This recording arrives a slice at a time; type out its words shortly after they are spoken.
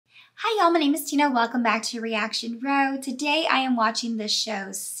Hi y'all, my name is Tina. Welcome back to Reaction Row. Today I am watching the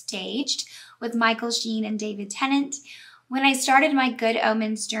show Staged with Michael Sheen and David Tennant. When I started my Good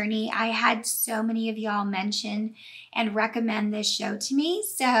Omens journey, I had so many of y'all mention and recommend this show to me,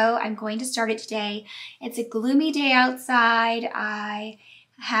 so I'm going to start it today. It's a gloomy day outside. I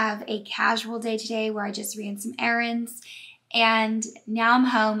have a casual day today where I just ran some errands, and now I'm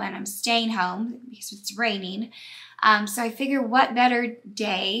home and I'm staying home because it's raining. So I figure what better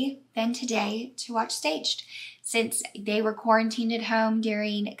day than today to watch Staged, since they were quarantined at home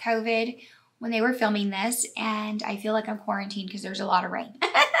during COVID when they were filming this, and I feel like I'm quarantined because there's a lot of rain.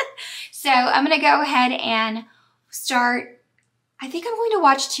 So I'm going to go ahead and start. I think I'm going to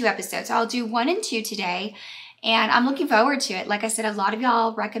watch 2 episodes. I'll do 1 and 2 today, and I'm looking forward to it. Like I said, a lot of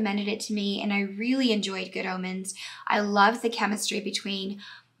y'all recommended it to me, and I really enjoyed Good Omens. I love the chemistry between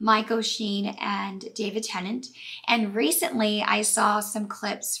Michael Sheen and David Tennant. And recently I saw some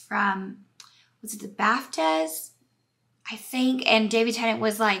clips from, was it the BAFTAs? I think, and David Tennant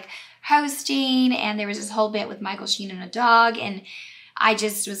was like hosting, and there was this whole bit with Michael Sheen and a dog, and I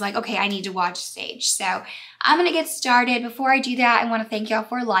just was like, okay, I need to watch Staged. So I'm gonna get started. Before I do that, I wanna thank y'all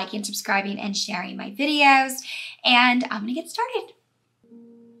for liking, subscribing, and sharing my videos, and I'm gonna get started.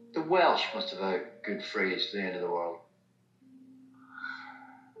 The Welsh must have a good phrase for the end of the world.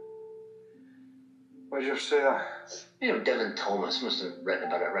 Why'd you have to say that? You know, Dylan Thomas must have written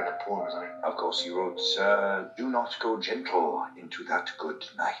about it, read a poem or something. Of course, he wrote, do not go gentle into that good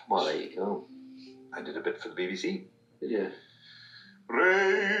night. Well, there you go. I did a bit for the BBC. Did you?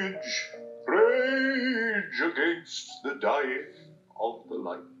 Rage, rage against the dying of the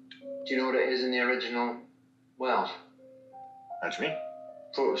light. Do you know what it is in the original Welsh? That's me.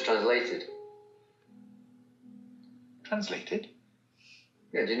 Thought it was translated. Translated?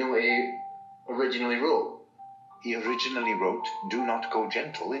 Yeah, do you know what he originally wrote? He originally wrote, do not go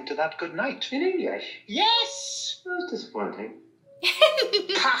gentle into that good night. In English? Yes! That was disappointing.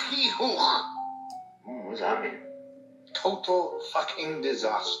 Cachi hoch. What does that mean? Total fucking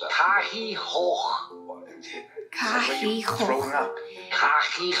disaster. Cachi hoch. Cachi hoch. Thrown up.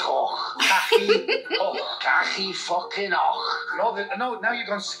 Cachi hoch. Cachi hoch. Cachi fucking hoch. No, now you've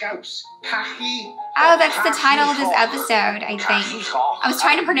gone Scouse. Cachi. Oh, that's the title of this episode, I think. I was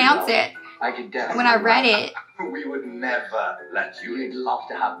trying to pronounce it I could definitely. when I read it. We would never let you You'd in. love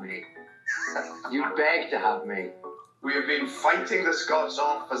to have me. You'd beg to have me. We have been fighting the Scots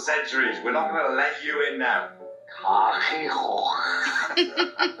off for centuries. We're not going to let you in now. Cachi hoch.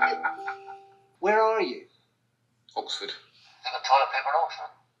 Where are you? Oxford. In the toilet paper in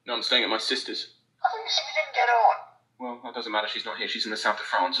Oxford? No, I'm staying at my sister's. I thought you said you didn't get on. Well, that doesn't matter. She's not here. She's in the south of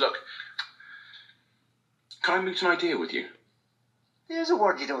France. Look, can I moot an idea with you? There's a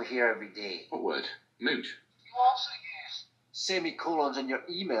word you don't hear every day. What word? Moot. You also use. Semicolons in your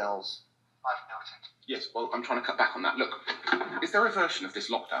emails. I've noted. Yes, well, I'm trying to cut back on that. Look, is there a version of this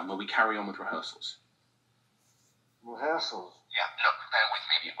lockdown where we carry on with rehearsals? Rehearsals. Yeah, look, bear with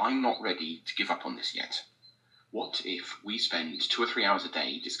me. I'm not ready to give up on this yet. What if we spend 2 or 3 hours a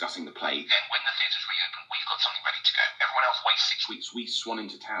day discussing the play, then when the theatres reopen, we've got something ready to go. Everyone else waits 6 weeks, we swan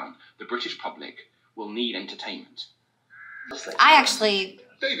into town. The British public will need entertainment. I actually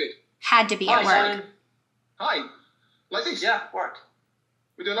David! had to be at work. Hi! Like this? Yeah, work.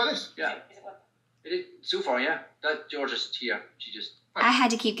 We do it like this? Yeah. It is, so far, yeah. That George is here. She just... I had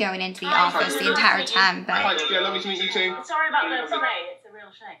to keep going into the Hi. office the entire time, Hi, but yeah, lovely to meet you too. Sorry about the delay. It's a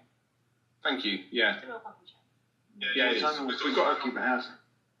real shame. Thank you, yeah. It's a real fucking shame. Yeah, it is. We've got to keep rehearsing.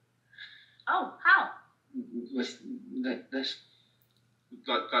 Oh, how? With this.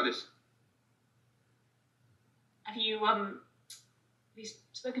 like this. Have you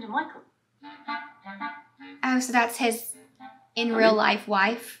spoken to Michael? oh, so that's his in real life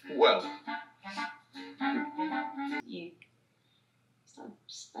wife. Well, You start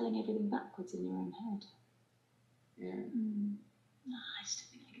spelling everything backwards in your own head. Yeah. No, I just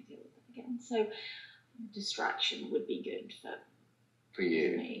don't think I could deal with that again. So distraction would be good For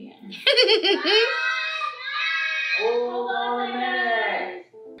you. me. Yeah. Hold on a minute.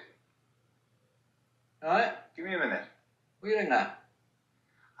 Alright, give me a minute. What are you doing now?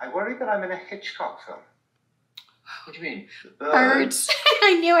 I worry that I'm in a Hitchcock film. What do you mean? The Birds.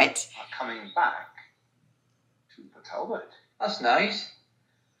 I knew it. are coming back to Port Talbot. That's nice.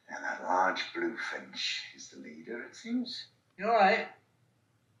 And that large blue finch is the leader, it seems. You alright?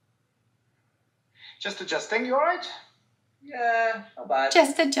 Just adjusting, you alright? Yeah, not bad.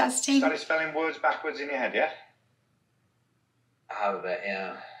 Just adjusting. Started spelling words backwards in your head, yeah? I have a bit,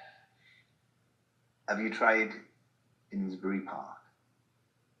 yeah. Have you tried Finsbury Park?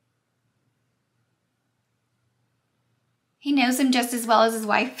 He knows him just as well as his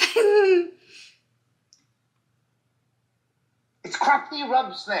wife. It's crappy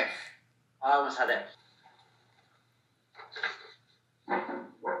rub sniff. I almost had it.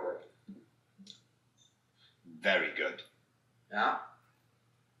 Very good. Yeah.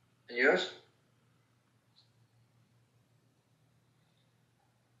 And yours?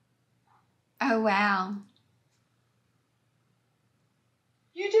 Oh, wow.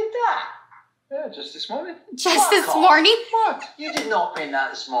 You did that? Yeah, just this morning. Just Fuck this off. morning? What? You did not paint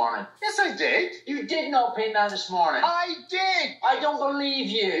that this morning. Yes, I did. You did not paint that this morning. I did. I don't believe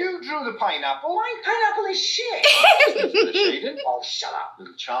you. You drew the pineapple. My pineapple is shit. The shading. Oh, shut up.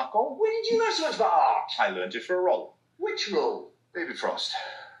 Little charcoal. When did you learn so much about art? I learned it for a role. Which role? David Frost.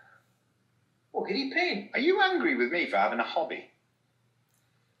 What could he paint? Are you angry with me for having a hobby?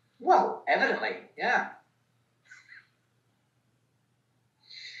 Well, evidently, yeah.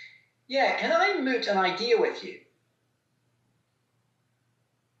 Yeah, can I moot an idea with you?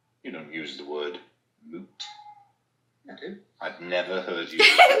 You don't use the word moot. I do. I've never heard you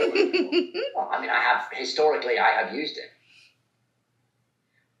use that word before. Well, I mean, historically, I have used it.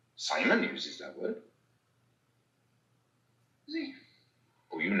 Simon uses that word. Does he?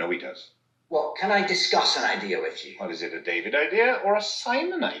 Oh, you know he does. Well, can I discuss an idea with you? What is it, a David idea or a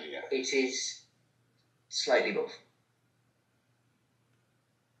Simon idea? It is slightly both.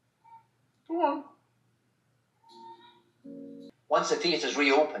 Go on. Once the theatres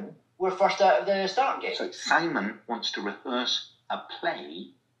reopen, we're first out of the starting gate. So Simon wants to rehearse a play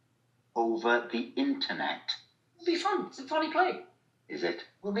over the internet. It'll be fun. It's a funny play. Is it?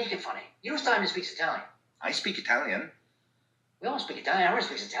 We'll make it funny. You know Simon speaks Italian. I speak Italian. We all speak Italian. Everyone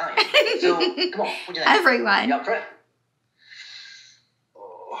speaks Italian. So, come on. What do you think? Everyone. You up for it?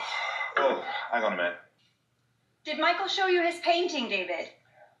 Oh, hang on a minute. Did Michael show you his painting, David?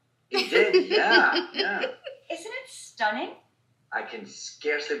 He did, yeah. Isn't it stunning? I can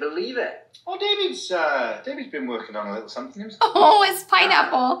scarcely believe it. Oh, David's been working on a little something himself. Oh, it's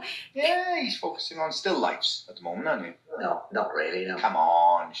pineapple. Yeah, he's focusing on still lifes at the moment, aren't you? No, not really, no. Come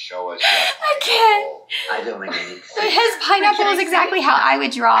on, show us. I can't. I don't think we need to see it. His pineapple is exactly how I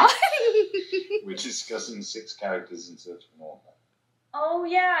would draw. We're discussing 6 characters in search of more. Oh,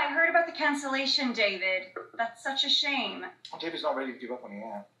 yeah, I heard about the cancellation, David. That's such a shame. Oh, David's not ready to give up on it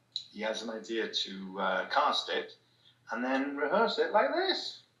yet. He has an idea to cast it and then rehearse it like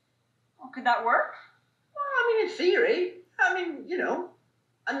this. Oh, could that work? Well, I mean, in theory. I mean, you know.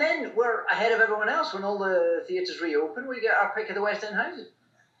 And then we're ahead of everyone else when all the theatres reopen. We get our pick of the West End houses.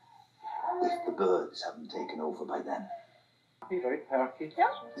 If the birds haven't taken over by then. Be very perky.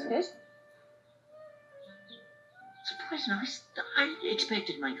 Yeah, it is. Surprising. I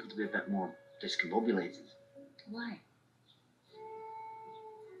expected Michael to be a bit more discombobulated. Why?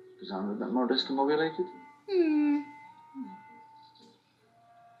 Because I'm a bit more discombobulated.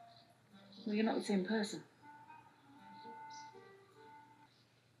 Well, you're not the same person.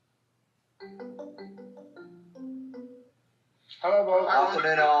 Hello, Bob.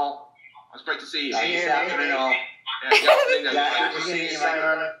 Afternoon, all. It's great to see you. Good afternoon, all. Yeah, good afternoon, David. Yeah, good to see you,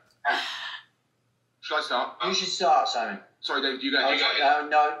 Simon. Shall I start? You should start, Simon. Sorry, David, you go ahead.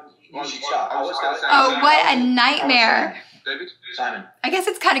 No, you should start. I was just going to say. Oh, what a nightmare. David? Simon. I guess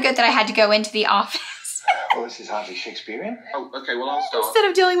it's kind of good that I had to go into the office Well, this is hardly Shakespearean. Oh, okay, well, I'll start. instead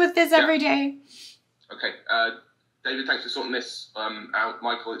of dealing with this every day. Okay, David, thanks for sorting this out.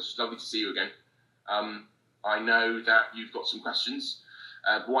 Michael, it's lovely to see you again. I know that you've got some questions.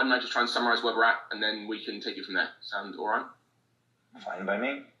 But why don't I just try and summarise where we're at, and then we can take it from there. Sound all right? Fine by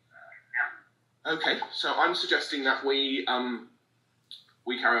me. Okay, so I'm suggesting that we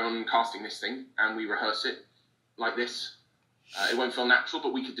carry on casting this thing, and we rehearse it like this. It won't feel natural,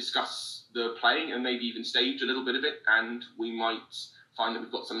 but we could discuss the play and maybe even stage a little bit of it, and we might find that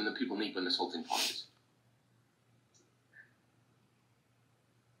we've got something that people need when this whole thing passes.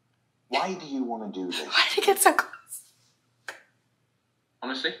 Why do you want to do this? Why did it get so close?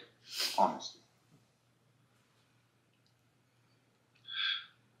 Honestly? Honestly.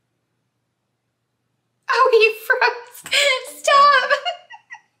 Oh, he froze. Stop.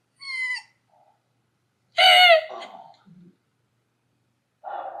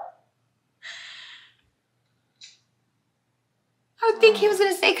 I would think he was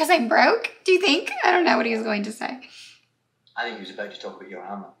going to say, because I'm broke. Do you think? I don't know what he was going to say. I think he was about to talk about your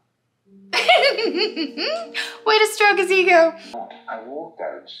hammer. Way to stroke his ego. I walked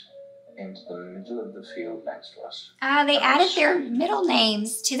out into the middle of the field next to us. They added their middle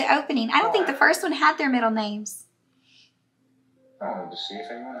names to the opening. I don't think the first one had their middle names. I wanted to see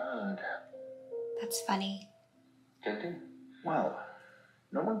if anyone heard. That's funny. Did they? Well,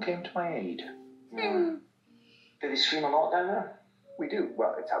 no one came to my aid. Do they scream a lot down there? We do.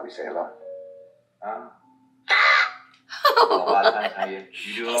 Well, it's how we say hello. Well, that's how you do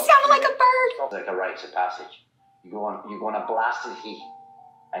He sounded like a bird. It's like a rites of passage. You go on a blasted heath,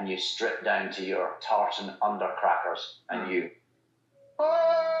 and you strip down to your tartan undercrackers, and you.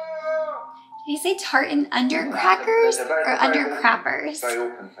 Did he say tartan undercrackers or undercrappers? Very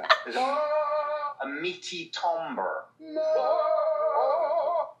open thing. There's a meaty timbre.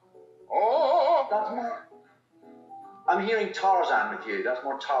 That's more. I'm hearing Tarzan with you. That's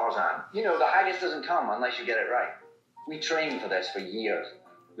more Tarzan. You know, the haggis doesn't come unless you get it right. We trained for this for years.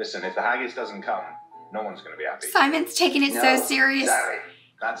 Listen, if the haggis doesn't come, no one's going to be happy. Simon's taking it so serious. Exactly.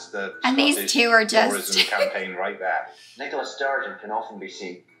 That's the And these Scottish two are just tourism campaign right there. Nicola Sturgeon can often be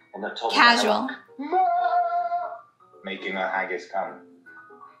seen on the top casual. of the hillock. Making a haggis come.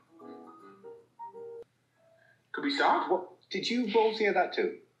 Could we start? What? Did you both hear that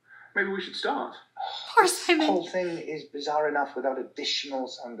too? Maybe we should start. Poor The Simon. whole thing is bizarre enough without additional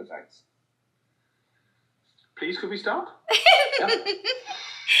sound effects. Please, could we start?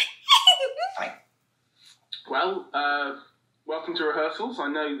 Fine. Well, welcome to rehearsals. I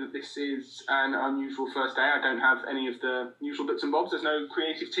know that this is an unusual first day. I don't have any of the usual bits and bobs. There's no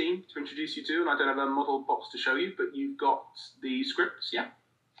creative team to introduce you to, and I don't have a model box to show you, but you've got the scripts, yeah?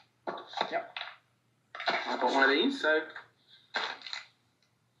 Yep. I've got one of these, so...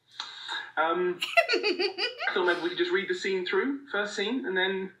 I thought maybe we could just read the scene through, first scene, and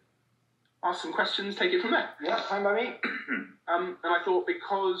then ask some questions, take it from there. Yeah, fine by me. And I thought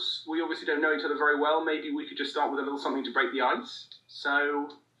because we obviously don't know each other very well, maybe we could just start with a little something to break the ice. So,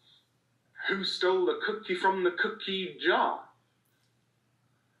 who stole the cookie from the cookie jar?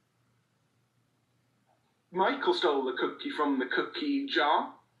 Michael stole the cookie from the cookie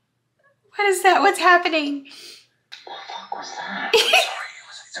jar. What is that? What's happening? What the fuck was that?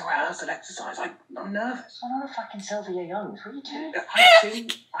 It's a rehearsal exercise. I'm nervous. I'm not a fucking Sylvia Young. What are you doing?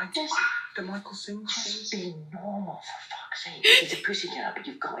 The Michael sings. Just be normal, for fuck's sake. It's a pussycat, but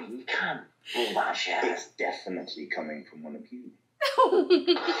you've got it. You can't roll that shit. It's definitely coming from one of you.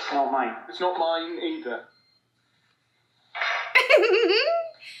 Not mine. It's not mine either.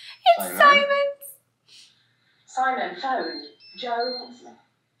 It's Simon's. Simon, phone. Joe.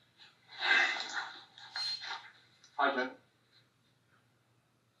 Hi, Joe.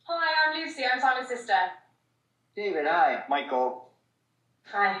 Hi, I'm Lucy. I'm Simon's sister. David, hi. Michael.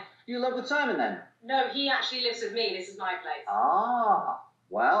 Hi. You live with Simon then? No, he actually lives with me. This is my place. Ah,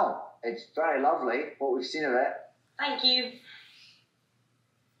 well, it's very lovely, what we've seen of it. Thank you.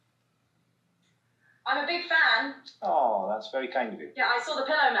 I'm a big fan. Oh, that's very kind of you. Yeah, I saw The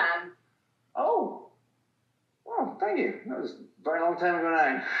Pillow Man. Oh. Well, thank you. That was a very long time ago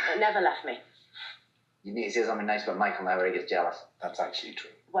now. It never left me. You need to say something nice about Michael now where he gets jealous. That's actually true.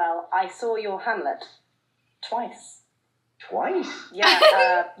 Well, I saw your Hamlet twice. Twice?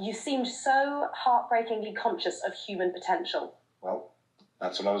 Yeah, you seemed so heartbreakingly conscious of human potential. Well,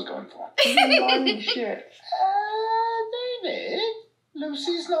 that's what I was going for. Holy shit. David,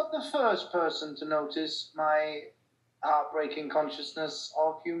 Lucy's not the first person to notice my heartbreaking consciousness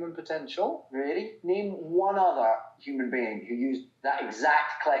of human potential. Really? Name one other human being who used that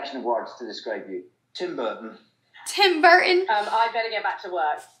exact collection of words to describe you. Tim Burton. Tim Burton. I better get back to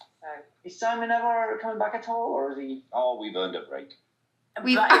work. So. Is Simon ever coming back at all, or is he... Oh, we've earned a break. But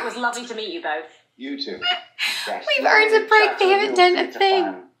it was lovely to meet you both. You too. Yes, We've earned a break. They haven't done a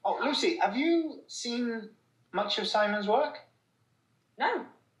thing. Oh, Lucy, have you seen much of Simon's work? No.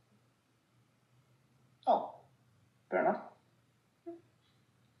 Oh, Fair enough.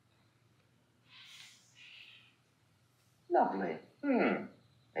 Lovely.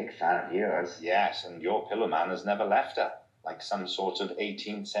 Big fan of yours. yes, and your pillow man has never left her, like some sort of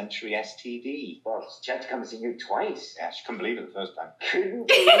 18th century STD. Well, she had to come and see you twice. Yeah, she couldn't believe it the first time. Couldn't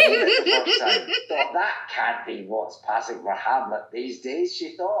believe it the first time. Thought that can't be what's passing for Hamlet these days,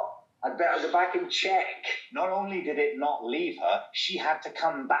 she thought. I'd better go back and check. Not only did it not leave her, she had to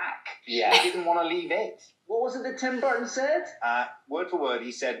come back. Yeah. She didn't want to leave it. What was it that Tim Burton said? Word for word,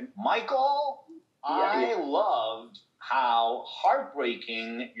 he said, Michael, Yeah. I loved how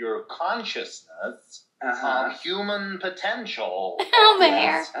heartbreaking your consciousness of human potential Oh, the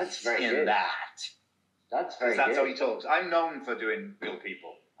hair. That's very in good. that. That's very That's good. how he talks. I'm known for doing real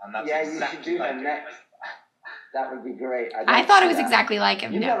people. And that's Yeah, you exactly should do like that it. next. That would be great. I thought it was exactly like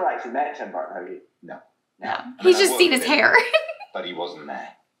him. You've No. never actually met Tim Burton, have you? No. No. I He's mean, I just seen his worked with hair. But he wasn't there.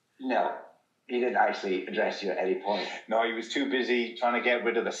 No. He didn't actually address you at any point. No, he was too busy trying to get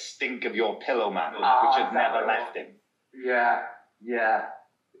rid of the stink of your pillow man, Ah, which had that never was- left him. Yeah.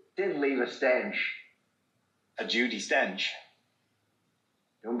 Did leave a stench. A Judy stench.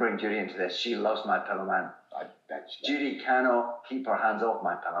 Don't bring Judy into this. She loves My Pillow Man. I bet you. Judy cannot keep her hands off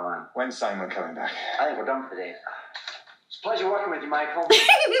My Pillow Man. When's Simon coming back? I think we're done for the day. It's a pleasure working with you, Michael.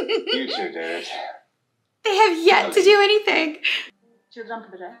 You too, David. They have yet to do anything. You're done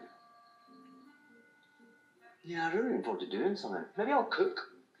for the day. Yeah, I'm really looking forward to doing something. Maybe I'll cook.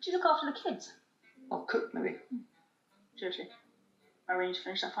 Could you look after the kids? I'll cook, maybe. Seriously. I really need to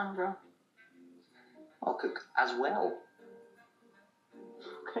finish that final draw. I'll cook as well.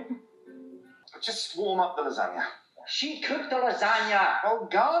 Okay. Just warm up the lasagna. She cooked the lasagna. I'll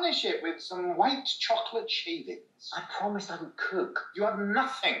garnish it with some white chocolate shavings. I promised I would cook. You have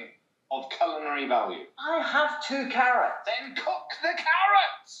nothing of culinary value. I have 2 carrots. Then cook the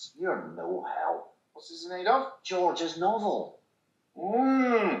carrots. You're no help. What's this made of? George's novel.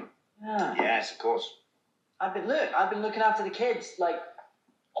 Mmm. Yeah. Yes, of course. I've been looking after the kids like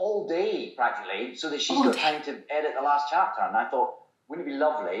all day practically, so that she's All got day. time to edit the last chapter. And I thought, wouldn't it be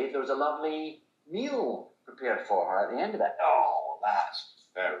lovely if there was a lovely meal prepared for her at the end of it? Oh, that's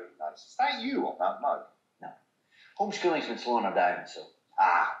very nice. Is that you on that mug? No, homeschooling's been slowing her down, so.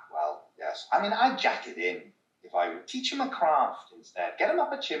 Ah, well, yes. I mean, I'd jack it in if I would teach him a craft instead. Get him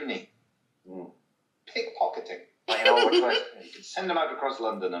up a chimney. Mm. Pickpocketing. Like an awkward twist. You could send them out across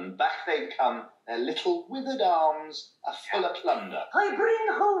London, and back they'd come, their little withered arms are full of plunder. I bring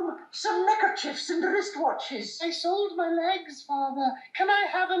home some neckerchiefs and wristwatches. I sold my legs, Father. Can I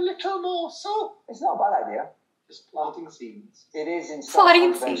have a little morsel? It's not a bad idea. Just planting seeds. It is in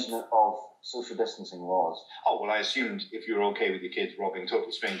Plotting contravention of social distancing laws. Oh, well, I assumed if you were okay with your kids robbing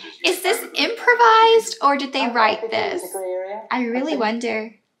total strangers... Is this improvised or did they I write think this? it's a grey area. I really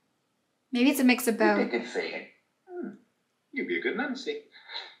wonder. Maybe it's a mix of You'd be a both. good Fagin. You'd be a good Nancy.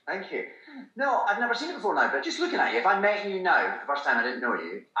 Thank you. No, I've never seen it before now, but just looking at you, if I met you now, the first time I didn't know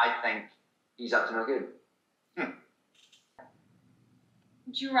you, I'd think he's up to no good.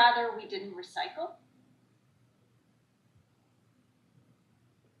 Would you rather we didn't recycle?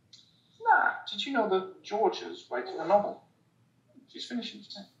 Nah, did you know that Georgia's writing a novel? She's finishing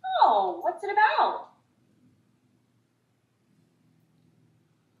today. Oh, what's it about?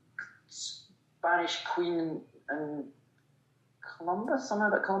 Spanish Queen and Columbus? Something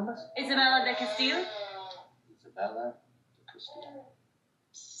about Columbus? Isabella de Castile? Isabella de Castile.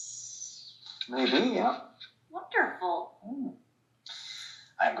 Maybe, yeah. Wonderful.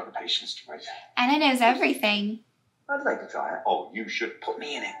 I haven't got the patience to wait. Anna knows everything. I'd like to try it. Oh, you should put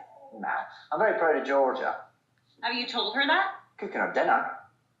me in it. Nah, I'm very proud of Georgia. Have you told her that? Cooking her dinner.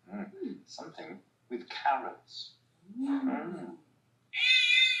 Something with carrots.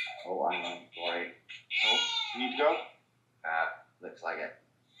 Oh, I'm worried. Oh, you need to go? Looks like it.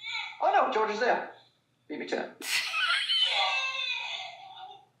 Oh no, George is there. Beat me to it.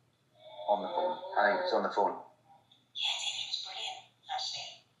 On the phone. I think it's on the phone. Yeah, David was brilliant,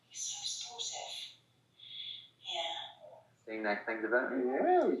 actually. He was so supportive. Yeah. Saying nice things about me.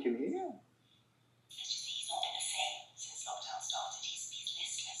 Yeah, we can hear. It's just that he's not been the same since lockdown started. He's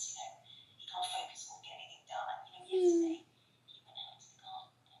listless, you know. He can't focus or get anything done. And, yesterday, he went out to the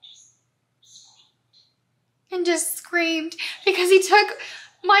garden and just screamed. And just screamed because he took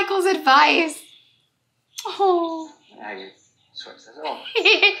Michael's advice. Oh. Now you switch this off.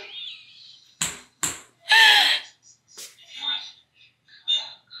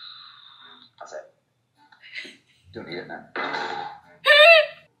 That's it. Don't need it now.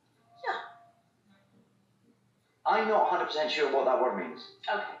 I'm not 100% sure what that word means.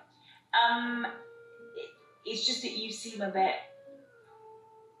 Okay. It's just that you seem a bit.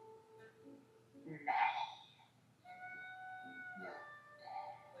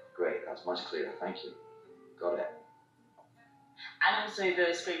 Great, that's much clearer. Thank you. Got it. And also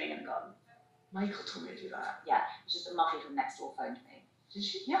the screaming in the garden. Michael told me to do that. Yeah, it's just a muffy from next door phoned me. Did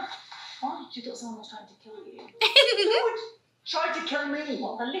she? Yeah. Why? She thought someone was trying to kill you. Good. Tried to kill me.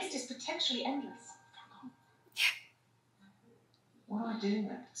 Well, the list is potentially endless. What am I doing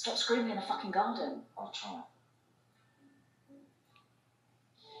then? Stop screaming in the fucking garden. I'll try.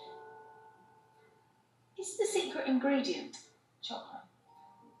 Is the secret ingredient chocolate?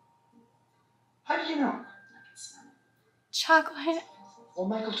 How did you know? I can smell it. Chocolate. Well,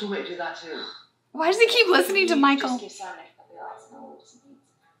 Michael told me to do that too. Why does he keep listening to Michael? Just give Simon a couple of hours and I'll order some pizza.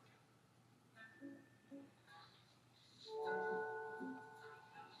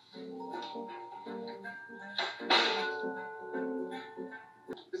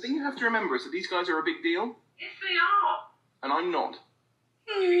 The thing you have to remember is that these guys are a big deal, Yes, they are. and I'm not.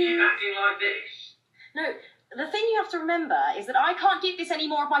 You keep acting like this. No, the thing you have to remember is that I can't give this any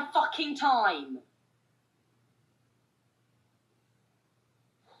more of my fucking time.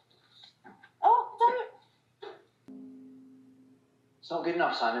 Oh, don't. not good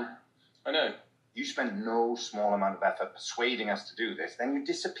enough, Simon. I know. You spend no small amount of effort persuading us to do this, then you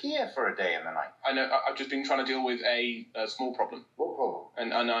disappear for a day and a night. I know. I've just been trying to deal with a small problem, What problem?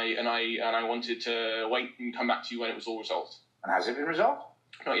 and I wanted to wait and come back to you when it was all resolved. And has it been resolved?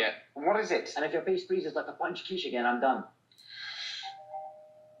 Not yet. What is it? And if your face freezes like a punch quiche again, I'm done.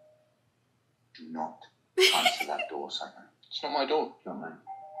 Do not answer that door, Simon. It's not my door. Don't mind.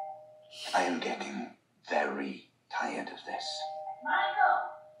 I am getting very tired of this. Michael!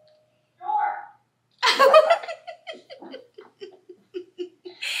 Door!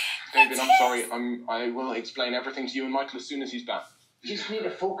 David, I'm sorry. I will explain everything to you and Michael as soon as he's back. You just need to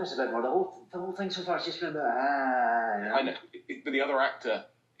focus a bit more. The whole thing so far has just been about, you know? I know. But the other actor,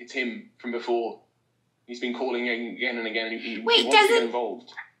 it's him from before. He's been calling again and again, and he Wait, wants to get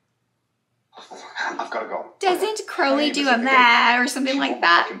involved. I've got to go. Doesn't Crowley do a mad or something like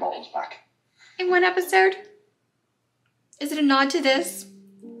that Fucking bottles back. in one episode? Is it a nod to this?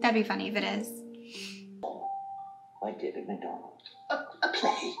 That'd be funny if it is. By David MacDonald. A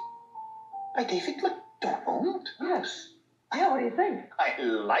play? By David MacDonald? Yes. Yeah, what do you think? I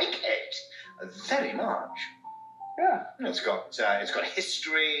like it very much. Yeah. It's got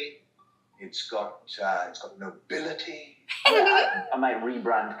history. It's got nobility. I might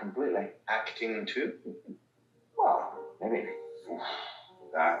rebrand completely. Acting too. Well, maybe.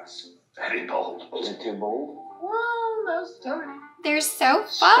 That's very bold. Is it too bold? Well, that's telling. They're so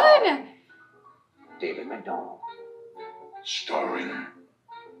fun. David MacDonald. Starring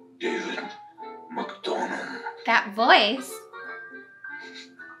David MacDonald. That voice.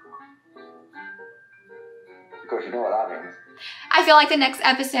 Of course, you know what that means. I feel like the next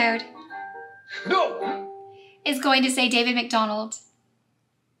episode No! is going to say David MacDonald.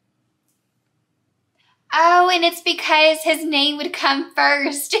 Oh, and it's because his name would come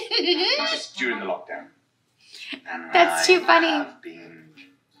first. Just during the lockdown. And That's too funny. I have been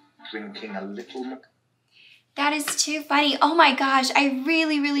drinking a little. That is too funny. Oh my gosh, I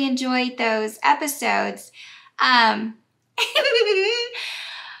really, really enjoyed those episodes. I'm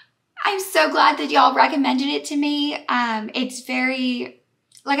so glad that y'all recommended it to me. It's very,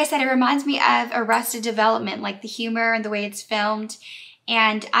 like I said, it reminds me of Arrested Development, like the humor and the way it's filmed.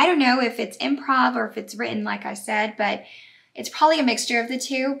 And I don't know if it's improv or if it's written, like I said, but it's probably a mixture of the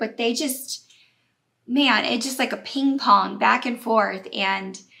two. But they just, man, it's just like a ping pong back and forth.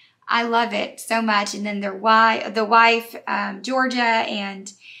 And I love it so much. And then the wife, Georgia,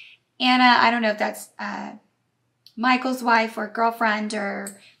 and Anna, I don't know if that's Michael's wife or girlfriend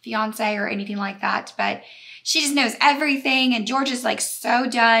or fiance or anything like that, but she just knows everything. And Georgia's like so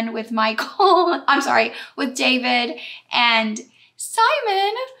done with Michael. I'm sorry, with David. And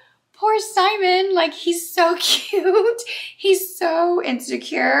Simon, poor Simon, like he's so cute. He's so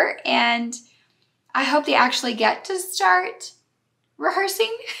insecure. And I hope they actually get to start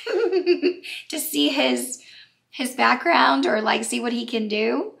rehearsing to see his background or like see what he can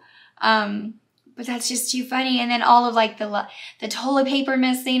do. But that's just too funny. And then all of like the toilet paper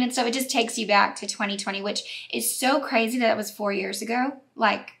missing and stuff, it just takes you back to 2020, which is so crazy that it was 4 years ago.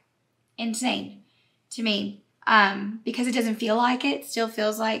 Like insane to me. Because it doesn't feel like it. It still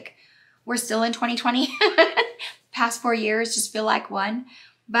feels like we're still in 2020. Past 4 years just feel like one.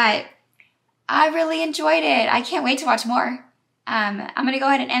 But I really enjoyed it. I can't wait to watch more. I'm going to go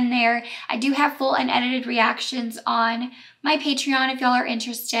ahead and end there. I do have full unedited reactions on my Patreon if y'all are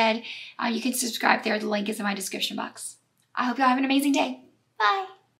interested. You can subscribe there. The link is in my description box. I hope y'all have an amazing day. Bye.